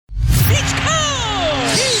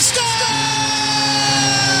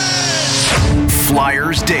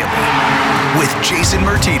Flyers Daily with Jason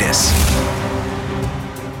Martinez.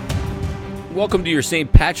 Welcome to your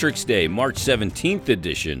St. Patrick's Day, March 17th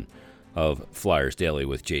edition of Flyers Daily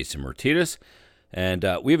with Jason Martinez. And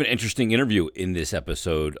we have an interesting interview in this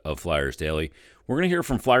episode of Flyers Daily. We're going to hear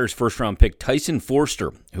from Flyers first-round pick Tyson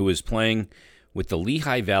Foerster, who is playing with the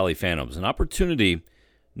Lehigh Valley Phantoms, an opportunity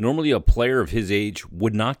normally a player of his age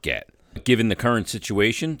would not get. Given the current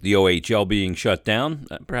situation, the OHL being shut down,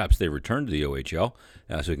 perhaps they return to the OHL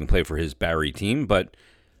so he can play for his Barrie team, but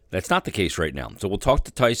that's not the case right now. So we'll talk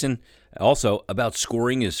to Tyson also about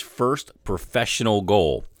scoring his first professional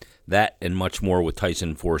goal. That and much more with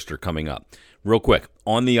Tyson Foerster coming up. Real quick,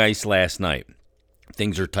 on the ice last night,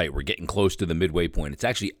 things are tight. We're getting close to the midway point. It's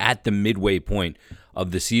actually at the midway point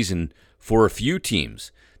of the season for a few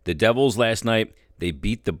teams. The Devils last night, they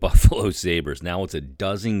beat the Buffalo Sabres. Now it's a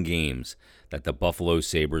dozen games that the Buffalo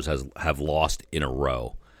Sabres have lost in a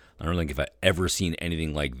row. I don't think I've ever seen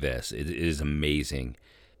anything like this. It is amazing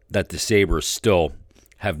that the Sabres still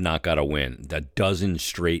have not got a win. A dozen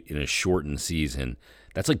straight in a shortened season.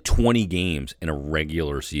 That's like 20 games in a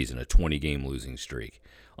regular season, a 20-game losing streak.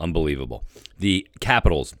 Unbelievable. The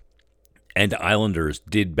Capitals and Islanders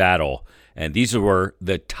did battle, and these were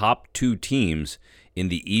the top two teams in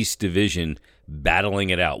the East Division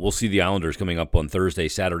battling it out. We'll see the Islanders coming up on Thursday,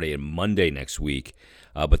 Saturday, and Monday next week.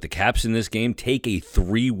 But the Caps in this game take a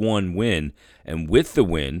 3-1 win, and with the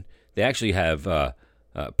win, they actually have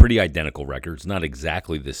pretty identical records, not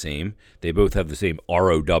exactly the same. They both have the same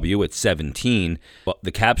ROW at 17. But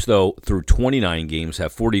the Caps, though, through 29 games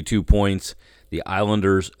have 42 points. The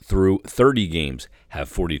Islanders, through 30 games, have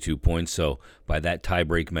 42 points. So by that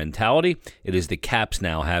tiebreak mentality, it is the Caps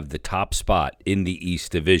now have the top spot in the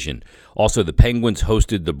East Division. Also, the Penguins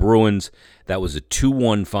hosted the Bruins. That was a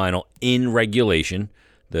 2-1 final in regulation.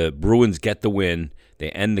 The Bruins get the win.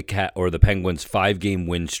 They end the Penguins' 5-game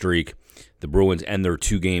win streak. The Bruins end their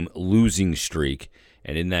 2-game losing streak.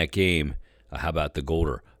 And in that game, how about the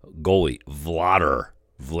goalie,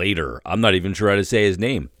 Vlader? I'm not even sure how to say his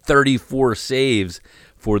name. 34 saves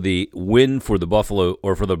for the win for the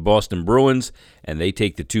Boston Bruins, and they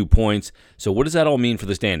take the 2 points. So what does that all mean for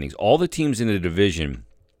the standings? All the teams in the division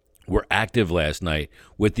were active last night,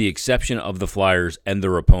 with the exception of the Flyers and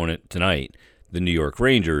their opponent tonight, the New York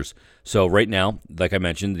Rangers. So right now, like I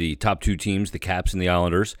mentioned, the top two teams, the Caps and the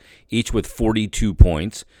Islanders, each with 42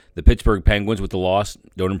 points. The Pittsburgh Penguins, with the loss,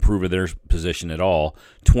 don't improve their position at all.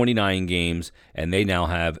 29 games, and they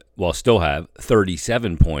now still have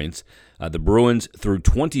 37 points. The Bruins, through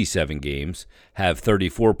 27 games, have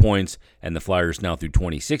 34 points, and the Flyers now through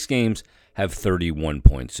 26 games have 31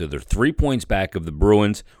 points. So they're 3 points back of the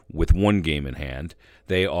Bruins with 1 game in hand.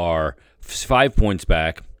 They are 6 points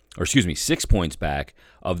back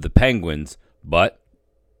of the Penguins, but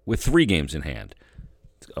with 3 games in hand.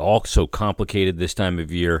 It's all so complicated this time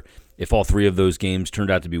of year. If all 3 of those games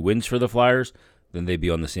turned out to be wins for the Flyers, then they'd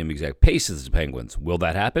be on the same exact pace as the Penguins. Will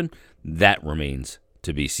that happen? That remains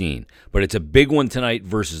to be seen. But it's a big one tonight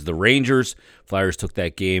versus the Rangers. Flyers took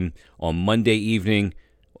that game on Monday evening,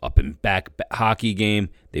 up and back hockey game.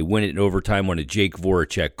 They win it in overtime on a Jake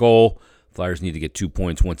Voracek goal. Flyers need to get 2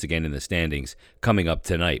 points once again in the standings coming up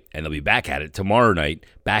tonight. And they'll be back at it tomorrow night,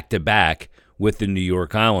 back-to-back with the New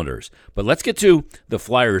York Islanders. But let's get to the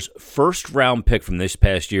Flyers' first-round pick from this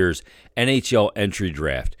past year's NHL entry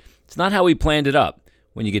draft. It's not how we planned it up.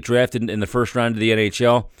 When you get drafted in the first round of the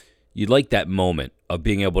NHL, you'd like that moment of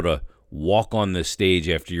being able to walk on the stage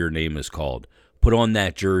after your name is called, put on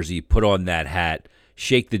that jersey, put on that hat,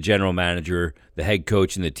 shake the general manager, the head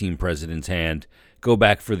coach, and the team president's hand, go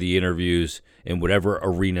back for the interviews in whatever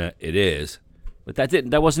arena it is. But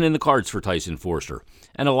that wasn't in the cards for Tyson Foerster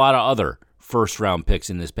and a lot of other first-round picks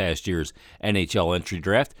in this past year's NHL entry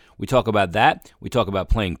draft. We talk about that. We talk about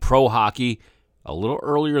playing pro hockey a little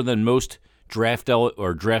earlier than most draft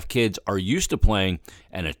kids are used to playing,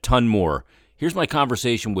 and a ton more. Here's my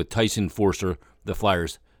conversation with Tyson Foerster, the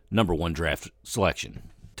Flyers' #1 draft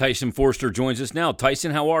selection. Tyson Foerster joins us now.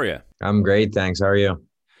 Tyson, how are you? I'm great, thanks. How are you?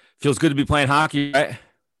 Feels good to be playing hockey, right?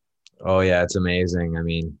 Oh, yeah, it's amazing. I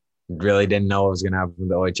mean, really didn't know what was going to happen with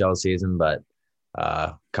the OHL season, but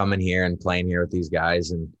coming here and playing here with these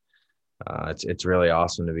guys, and it's really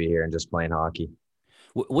awesome to be here and just playing hockey.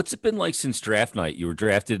 What's it been like since draft night? You were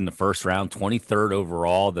drafted in the first round, 23rd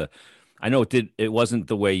overall. I know it wasn't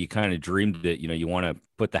the way you kind of dreamed it. You know, you want to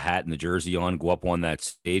put the hat and the jersey on, go up on that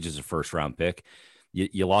stage as a first-round pick.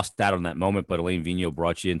 You lost out on that moment, but Alain Vigneault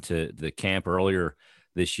brought you into the camp earlier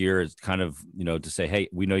this year as kind of, to say, hey,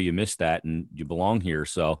 we know you missed that and you belong here.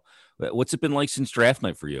 So what's it been like since draft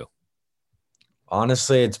night for you?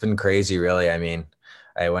 Honestly, it's been crazy, really. I mean,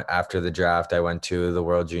 I went after the draft. I went to the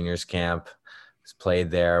World Juniors camp,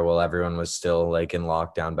 played there while everyone was still like in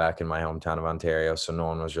lockdown back in my hometown of Ontario. So no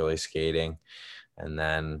one was really skating. And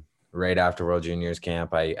then right after World Juniors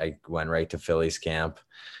camp, I went right to Phillies camp.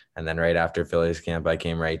 And then right after Phillies camp, I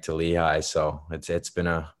came right to Lehigh. So it's been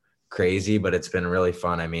a crazy, but it's been really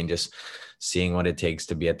fun. I mean, just seeing what it takes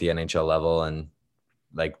to be at the NHL level and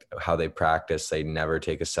like how they practice, they never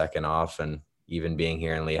take a second off. And even being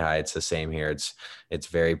here in Lehigh, it's the same here. It's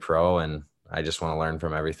very pro, and I just want to learn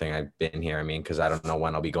from everything I've been here. I mean, because I don't know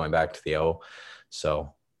when I'll be going back to the O,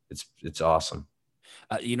 so it's awesome.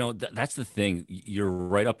 That's the thing. You're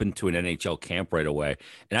right up into an NHL camp right away,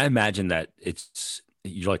 and I imagine that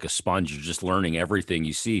you're like a sponge. You're just learning everything.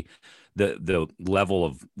 You see the level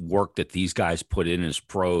of work that these guys put in as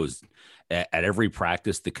pros at every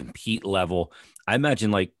practice, the compete level. I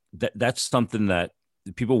imagine like that's something that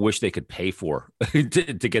people wish they could pay for to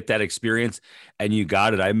get that experience, and you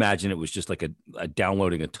got it. I imagine it was just like a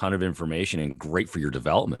downloading a ton of information and great for your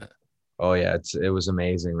development. Oh yeah, it was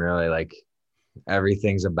amazing. Really, like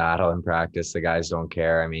everything's a battle in practice. The guys don't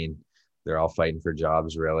care. I mean, they're all fighting for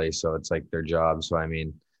jobs really. So it's like their job. So I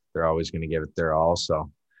mean, they're always going to give it their all. So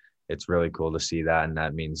it's really cool to see that. And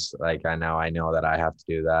that means like I know that I have to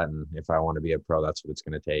do that. And if I want to be a pro, that's what it's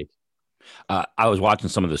going to take. I was watching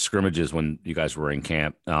some of the scrimmages when you guys were in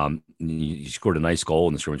camp. You scored a nice goal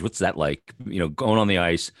in the scrimmage. What's that like? Going on the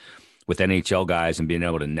ice with NHL guys and being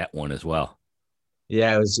able to net one as well.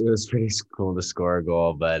 Yeah, it was pretty cool to score a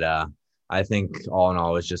goal, but I think all in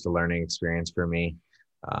all, it was just a learning experience for me.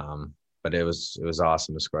 But it was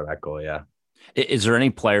awesome to score that goal. Yeah. Is there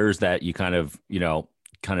any players that you kind of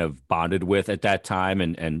bonded with at that time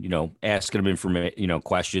and asking them information,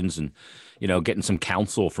 questions and, getting some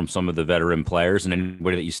counsel from some of the veteran players and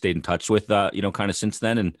anybody that you stayed in touch with, kind of since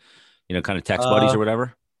then and, kind of text buddies or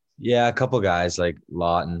whatever? Yeah. A couple guys like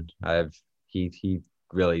Lawton. He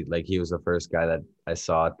really like, he was the first guy that I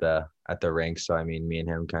saw at the rink. So, I mean, me and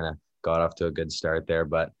him kind of got off to a good start there,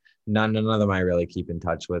 but none of them I really keep in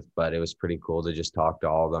touch with, but it was pretty cool to just talk to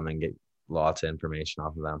all of them and get lots of information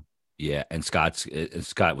off of them. Yeah, and Scott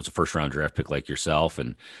was a first-round draft pick like yourself,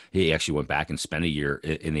 and he actually went back and spent a year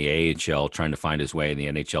in the AHL trying to find his way in the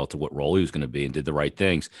NHL to what role he was going to be, and did the right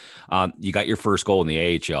things. You got your first goal in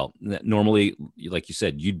the AHL. Normally, like you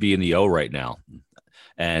said, you'd be in the O right now,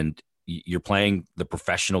 and you're playing the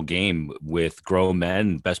professional game with grown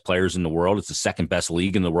men, best players in the world. It's the second best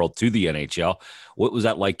league in the world to the NHL. What was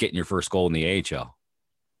that like getting your first goal in the AHL?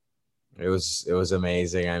 It was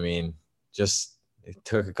amazing. I mean, it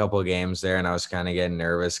took a couple of games there and I was kind of getting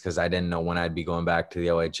nervous because I didn't know when I'd be going back to the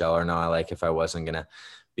OHL or not, like if I wasn't going to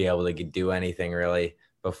be able to do anything really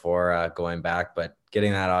before going back. But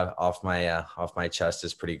getting that off my chest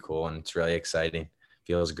is pretty cool and it's really exciting.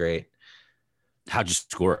 Feels great. How'd you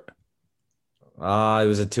score it? It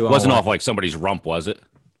was a 2-on-1. It wasn't off like somebody's rump, was it?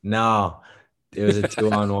 No, it was a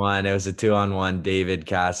 2-on-1. It was a 2-on-1. David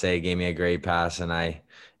Casse gave me a great pass and I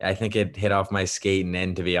think it hit off my skate and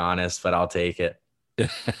in, to be honest, but I'll take it.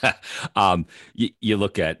 You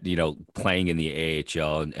look at, playing in the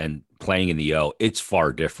AHL and playing in the O, it's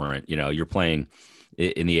far different. You're playing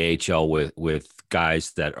in the AHL with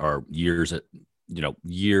guys that are years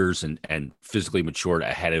and physically matured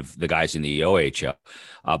ahead of the guys in the OHL.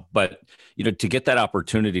 But, to get that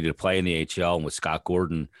opportunity to play in the AHL and with Scott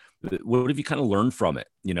Gordon, what have you kind of learned from it?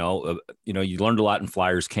 You learned a lot in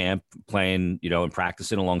Flyers camp playing, and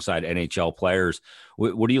practicing alongside NHL players.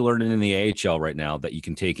 What are you learning in the AHL right now that you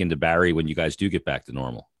can take into Barrie when you guys do get back to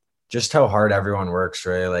normal? Just how hard everyone works,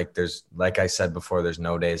 really. Like I said before, there's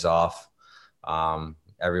no days off.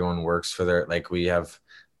 Everyone works for we have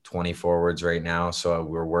 20 forwards right now. So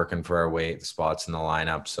we're working for our weight spots in the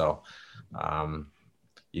lineup. So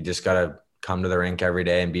you just got to come to the rink every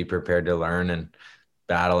day and be prepared to learn and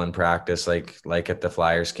battle and practice like at the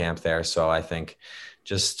Flyers camp there. So I think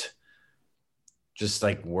just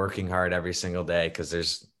like working hard every single day because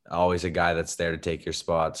there's always a guy that's there to take your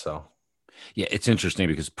spot. So yeah, it's interesting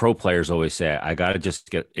because pro players always say, I got to just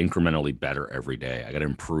get incrementally better every day. I got to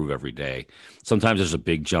improve every day. Sometimes there's a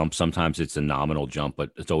big jump. Sometimes it's a nominal jump, but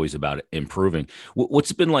it's always about improving. What's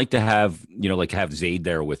it been like to have, have Zaid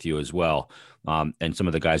there with you as well? And some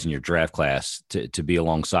of the guys in your draft class to be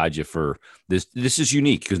alongside you for this. This is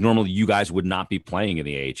unique because normally you guys would not be playing in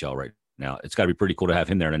the AHL right now. It's got to be pretty cool to have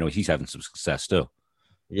him there. And I know he's having some success too.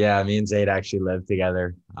 Yeah, me and Zaid actually live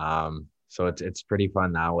together. So it's pretty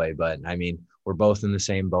fun that way. But I mean, we're both in the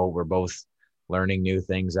same boat. We're both learning new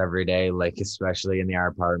things every day, like especially in our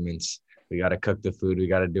apartments. We got to cook the food. We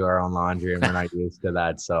got to do our own laundry and we're not used to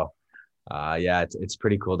that. So yeah, it's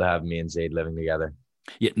pretty cool to have me and Zaid living together.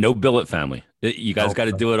 Yeah, no billet family. You guys got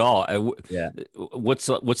to do it all. Yeah, What's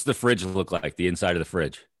the fridge look like? The inside of the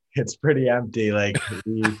fridge? it's pretty empty. Like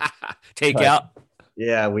Take like, out.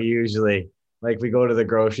 yeah, we usually like we go to the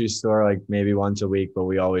grocery store like maybe once a week, but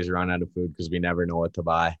we always run out of food because we never know what to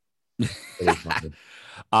buy. Pretty funny.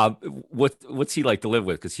 um, what's he like to live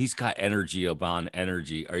with? Because he's got energy upon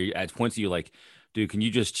energy. Are you at points you like, dude? Can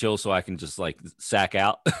you just chill so I can just like sack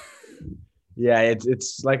out? Yeah,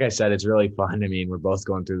 it's like I said, it's really fun. I mean, we're both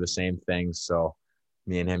going through the same things, so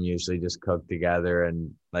me and him usually just cook together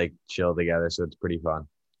and like chill together. So it's pretty fun.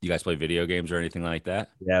 You guys play video games or anything like that?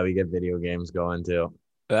 Yeah, we get video games going too.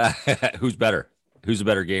 Who's better? Who's a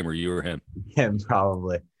better gamer, you or him? Him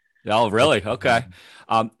probably. Oh, really? Okay.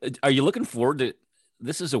 Are you looking forward to?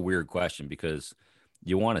 This is a weird question because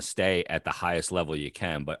you want to stay at the highest level you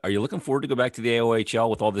can, but are you looking forward to go back to the AOHL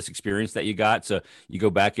with all this experience that you got? So you go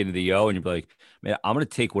back into the O and you're like, man, I'm going to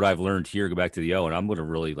take what I've learned here, go back to the O, and I'm going to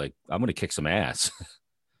really I'm going to kick some ass.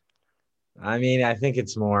 I mean, I think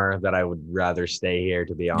it's more that I would rather stay here,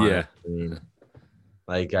 to be honest. Yeah. I mean,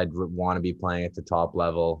 like I'd want to be playing at the top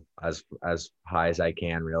level as high as I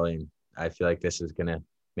can, really. And I feel like this is gonna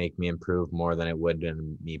make me improve more than it would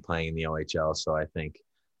in me playing in the OHL. So I think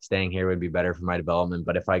staying here would be better for my development.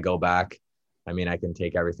 But if I go back, I mean, I can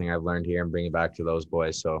take everything I've learned here and bring it back to those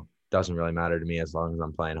boys. So it doesn't really matter to me as long as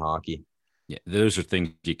I'm playing hockey. Yeah, those are things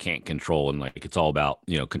you can't control, and like it's all about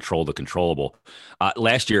control the controllable.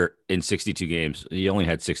 Last year in 62 games, he only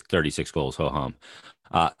had 36 goals. Ho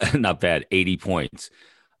hum, not bad. 80 points.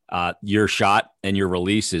 Your shot and your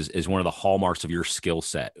release is one of the hallmarks of your skill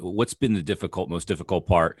set. What's been the most difficult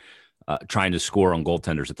part trying to score on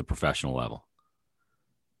goaltenders at the professional level?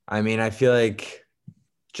 I mean, I feel like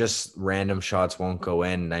just random shots won't go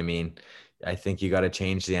in. I mean, I think you got to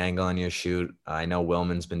change the angle on your shoot. I know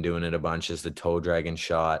Willman's been doing it a bunch as the toe dragon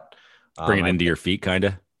shot. Bring it into your feet, kind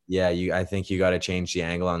of. Yeah, I think you got to change the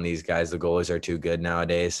angle on these guys. The goalies are too good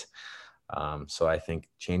nowadays. So I think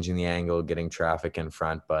changing the angle, getting traffic in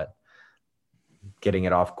front, but getting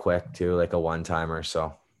it off quick too, like a one-timer.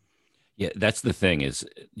 So yeah, that's the thing is,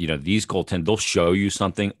 these goaltenders, they'll show you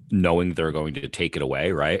something knowing they're going to take it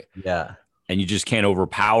away, right? Yeah. And you just can't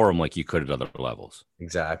overpower them like you could at other levels.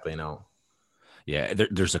 Exactly. No. Yeah,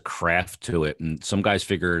 there's a craft to it, and some guys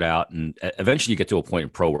figure it out, and eventually you get to a point in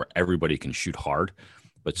pro where everybody can shoot hard,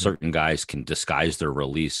 but certain guys can disguise their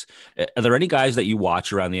release. Are there any guys that you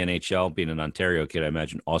watch around the NHL? Being an Ontario kid, I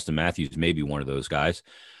imagine Austin Matthews may be one of those guys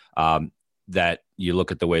that you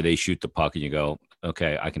look at the way they shoot the puck and you go,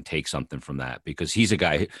 okay, I can take something from that, because he's a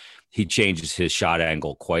guy, he changes his shot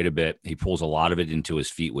angle quite a bit. He pulls a lot of it into his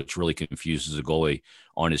feet, which really confuses a goalie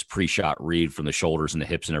on his pre-shot read from the shoulders and the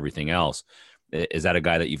hips and everything else. Is that a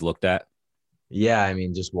guy that you've looked at? Yeah, I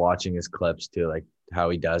mean, just watching his clips too, like how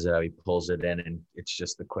he does it, how he pulls it in, and it's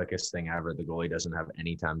just the quickest thing ever. The goalie doesn't have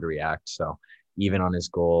any time to react. So even on his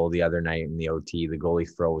goal the other night in the OT, the goalie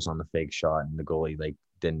froze on the fake shot, and the goalie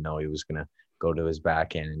didn't know he was gonna go to his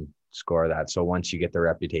backhand and score that. So once you get the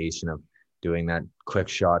reputation of doing that quick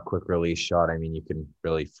shot, quick release shot, I mean, you can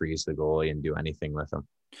really freeze the goalie and do anything with him.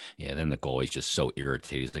 Yeah, then the goalie's just so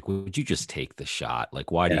irritated. He's like, would you just take the shot?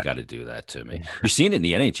 Like, why do you got to do that to me? You're seeing it in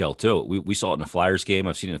the NHL too. We saw it in the Flyers game.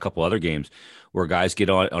 I've seen it in a couple other games where guys get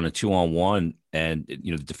on a 2-on-1 and, the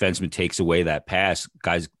defenseman takes away that pass.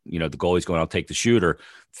 Guys, the goalie's going, I'll take the shooter,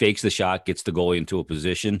 fakes the shot, gets the goalie into a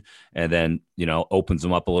position, and then, opens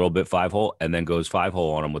them up a little bit 5-hole and then goes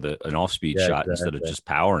 5-hole on him with an off-speed shot instead of just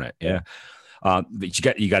powering it. Yeah. But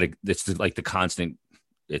you got to, it's like the constant,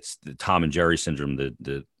 it's the Tom and Jerry syndrome,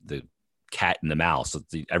 the cat and the mouse.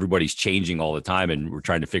 Everybody's changing all the time, and we're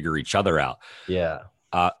trying to figure each other out. Yeah.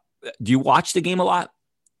 Do you watch the game a lot?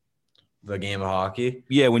 The game of hockey?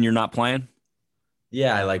 Yeah, when you're not playing?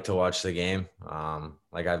 Yeah, I like to watch the game.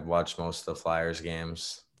 Like I've watched most of the Flyers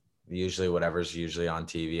games. Usually whatever's usually on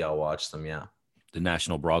TV, I'll watch them, yeah. The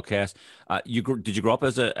national broadcast. Did you grow up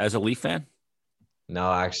as a Leaf fan? No,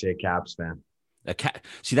 actually a Caps fan.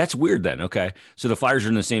 See, that's weird then. Okay. So the Flyers are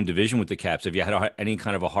in the same division with the Caps. Have you had any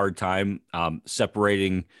kind of a hard time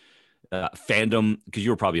separating fandom? Because you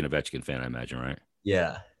were probably an Ovechkin fan, I imagine, right?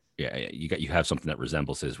 Yeah. Yeah. You have something that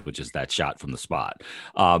resembles his, which is that shot from the spot.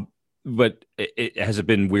 But has it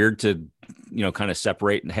been weird to, kind of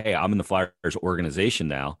separate and, hey, I'm in the Flyers organization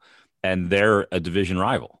now and they're a division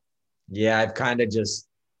rival? Yeah. I've kind of just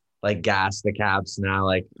like gassed the Caps now.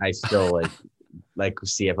 Like I still like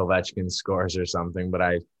see if Ovechkin scores or something, but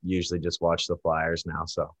I usually just watch the Flyers now.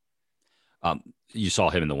 So You saw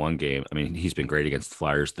him in the one game. I mean, he's been great against the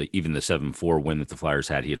Flyers. Even the 7-4 win that the Flyers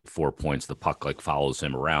had, he had 4 points. The puck follows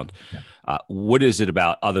him around. What is it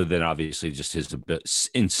about, other than obviously just his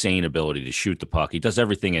insane ability to shoot the puck? He does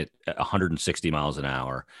everything at 160 miles an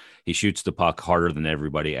hour. He shoots the puck harder than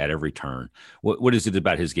everybody at every turn. What is it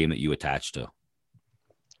about his game that you attach to?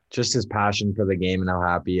 Just his passion for the game and how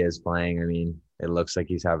happy he is playing. I mean, it looks like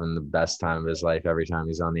he's having the best time of his life every time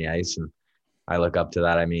he's on the ice, and I look up to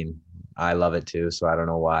that. I mean, I love it too, so I don't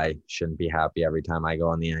know why I shouldn't be happy every time I go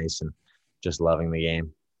on the ice and just loving the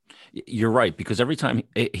game. You're right, because every time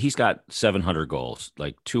he's got 700 goals,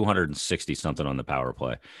 like 260 something on the power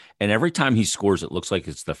play, and every time he scores, it looks like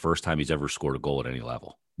it's the first time he's ever scored a goal at any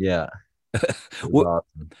level. Yeah. Awesome.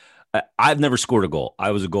 I've never scored a goal.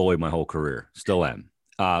 I was a goalie my whole career, still am.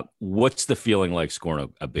 What's the feeling like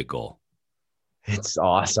scoring a big goal? It's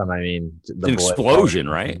awesome. I mean, it's an explosion,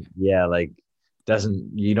 right? Yeah, like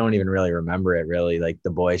you don't even really remember it really. Like the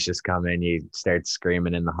boys just come in, you start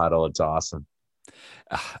screaming in the huddle. It's awesome.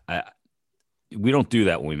 We don't do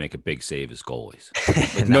that when we make a big save as goalies.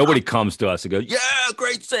 Like no. Nobody comes to us and goes, "Yeah,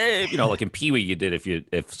 great save." You know, like in Pee Wee, you did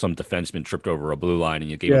if some defenseman tripped over a blue line and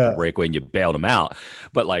you gave up a breakaway and you bailed him out.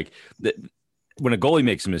 But like when a goalie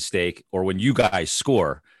makes a mistake, or when you guys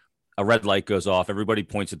score, a red light goes off. Everybody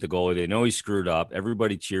points at the goalie. They know he screwed up.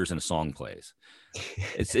 Everybody cheers and a song plays.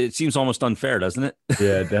 It seems almost unfair, doesn't it?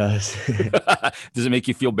 Yeah, it does. Does it make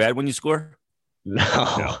you feel bad when you score?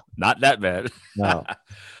 No, not that bad. No.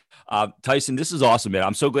 Tyson, this is awesome, man.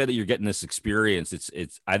 I'm so glad that you're getting this experience.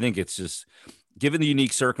 I think it's just, given the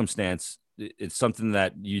unique circumstance, it's something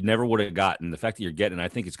that you never would have gotten. The fact that you're getting, I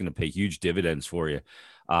think it's going to pay huge dividends for you.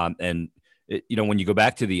 When you go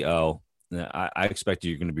back to the O, I expect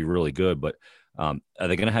you're going to be really good, but are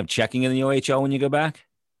they going to have checking in the OHL when you go back?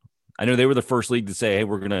 I know they were the first league to say, "Hey,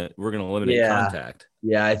 we're gonna eliminate contact."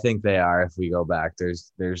 Yeah, I think they are. If we go back,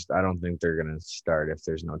 there's. I don't think they're gonna start if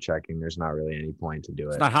there's no checking. There's not really any point to do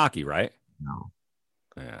it. It's not hockey, right? No.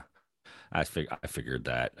 Yeah, I figured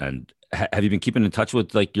that. And have you been keeping in touch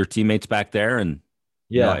with like your teammates back there? And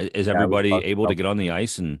is everybody able to get on the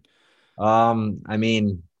ice? And I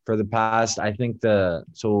mean, for the past, I think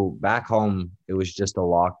so back home it was just a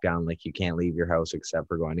lockdown. Like you can't leave your house except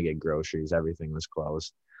for going to get groceries. Everything was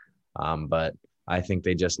closed. But I think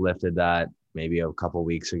they just lifted that maybe a couple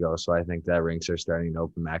weeks ago. So I think that rinks are starting to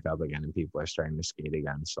open back up again and people are starting to skate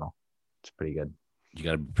again. So it's pretty good. You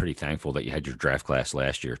got to be pretty thankful that you had your draft class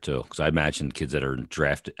last year too. Because I imagine kids that are in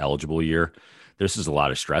draft eligible year, this is a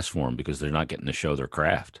lot of stress for them because they're not getting to show their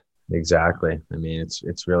craft. Exactly. I mean,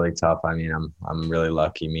 it's really tough. I mean, I'm really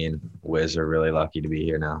lucky. Me and Wiz are really lucky to be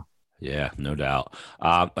here now. Yeah, no doubt.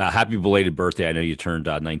 Happy belated birthday. I know you turned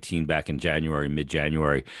 19 back in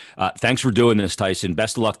mid-January. Thanks for doing this, Tyson.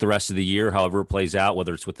 Best of luck the rest of the year, however it plays out,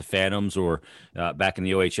 whether it's with the Phantoms or back in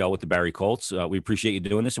the OHL with the Barrie Colts. We appreciate you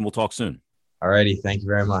doing this, and we'll talk soon. All righty. Thank you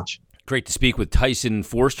very much. Great to speak with Tyson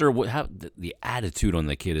Foerster. The attitude on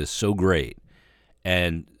the kid is so great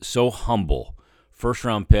and so humble.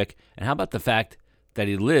 First-round pick. And how about the fact that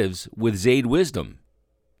he lives with Zayd Wisdom?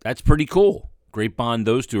 That's pretty cool. Great bond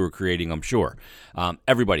those two are creating, I'm sure.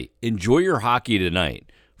 Everybody, enjoy your hockey tonight.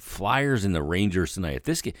 Flyers and the Rangers tonight.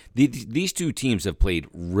 These two teams have played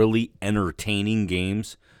really entertaining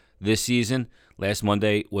games this season. Last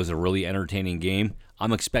Monday was a really entertaining game.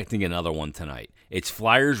 I'm expecting another one tonight. It's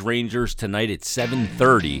Flyers-Rangers tonight at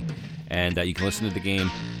 7:30, and you can listen to the game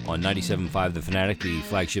on 97.5 The Fanatic, the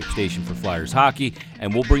flagship station for Flyers hockey,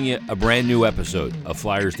 and we'll bring you a brand new episode of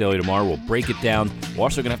Flyers Daily tomorrow. We'll break it down. We're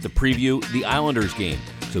also going to have to preview the Islanders game,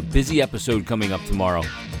 so busy episode coming up tomorrow.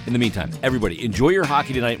 In the meantime, everybody, enjoy your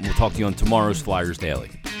hockey tonight, and we'll talk to you on tomorrow's Flyers Daily.